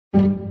你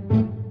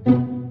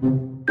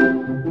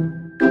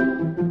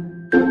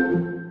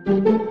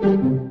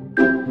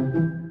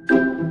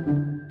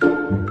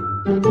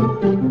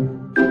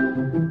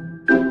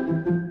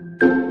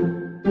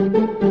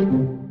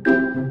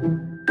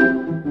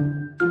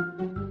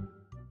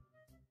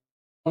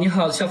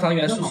好，消防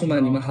员叔叔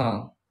们，你们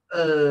好。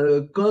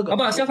哥哥，好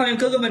不好？消防员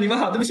哥哥们，你们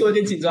好。对不起，我有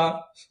点紧张。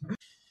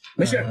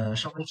没事，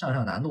稍微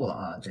上难度了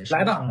啊，这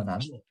来吧，上难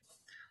度。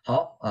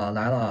好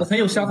来了。我很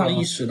有消防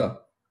意识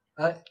的。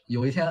哎，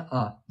有一天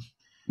啊，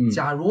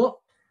假如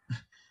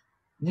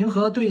您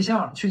和对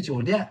象去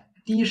酒店，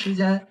第一时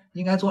间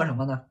应该做什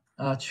么呢？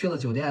去了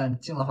酒店，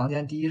进了房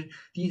间，第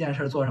一件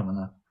事做什么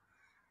呢？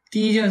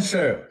第一件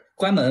事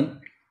关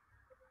门。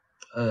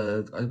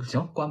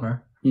行，关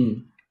门。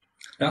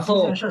然后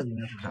第一件事应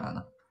该是啥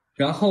呢？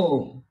然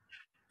后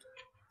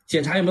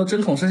检查有没有针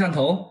孔摄像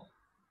头。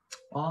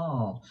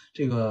哦，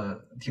这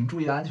个挺注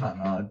意安全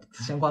的，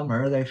先关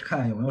门，再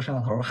看有没有摄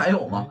像头。还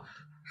有吗？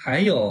还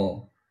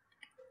有，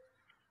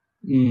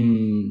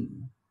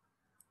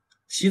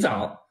洗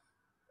澡。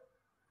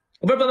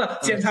不，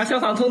检查消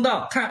防通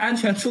道，看安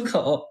全出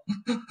口。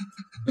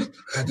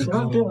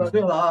行，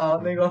对了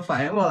啊，那个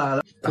反应过来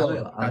了，答对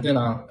了啊，答对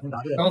了，您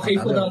答对了。然后可以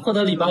获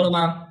得礼包了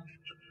吗？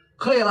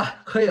可以了。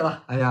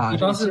哎呀，礼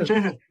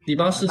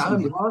包是拿个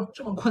礼包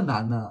这么困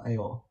难呢？哎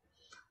呦，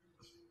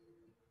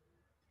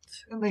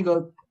那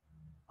个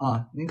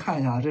您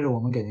看一下，这是我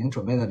们给您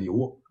准备的礼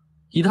物，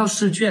一套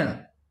试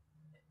卷。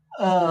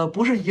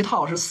不是一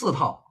套，是4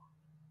套。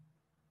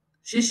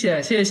谢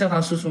谢消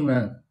防叔叔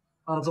们。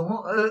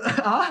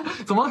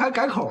怎么还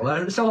改口了？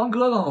是消防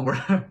哥哥吗？不是？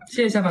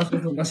谢谢消防叔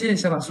叔们，谢谢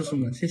消防叔叔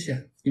们，谢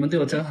谢你们对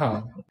我真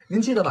好。您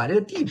记得把这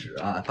个地址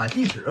把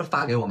地址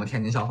发给我们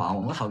天津消防，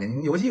我们好给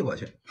您邮寄过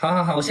去。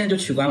好，我现在就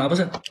取关了，不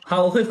是？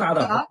好，我会发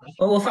的。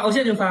我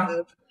现在就发。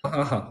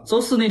好，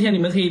周4那天你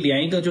们可以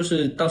连一个，就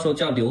是到时候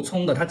叫刘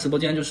聪的，他直播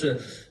间就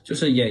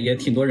是也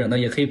挺多人的，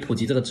也可以普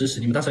及这个知识，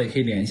你们到时候也可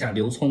以连一下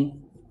刘聪。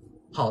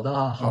好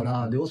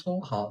的，刘聪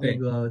好，那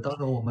个到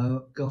时候我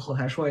们跟后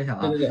台说一下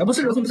啊。对，不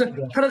是刘聪，不是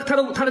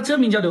他的真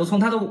名叫刘聪，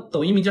他的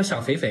抖音名叫小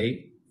肥肥。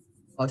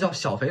叫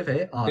小肥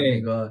肥啊，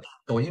那个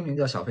抖音名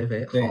叫小肥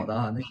肥。好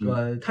的，那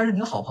个他是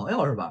您好朋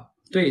友是吧？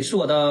对，是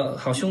我的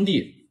好兄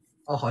弟。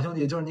好兄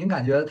弟，就是您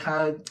感觉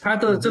他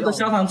的这个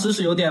消防知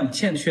识有点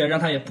欠缺，让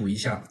他也补一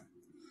下。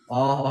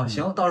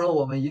行，到时候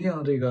我们一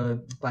定这个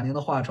把您的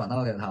话转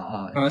到给他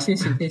啊。谢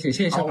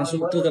谢消防叔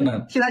哥哥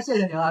们，替他谢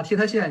谢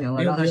您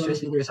了，让他学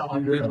习这个消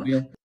防知识了。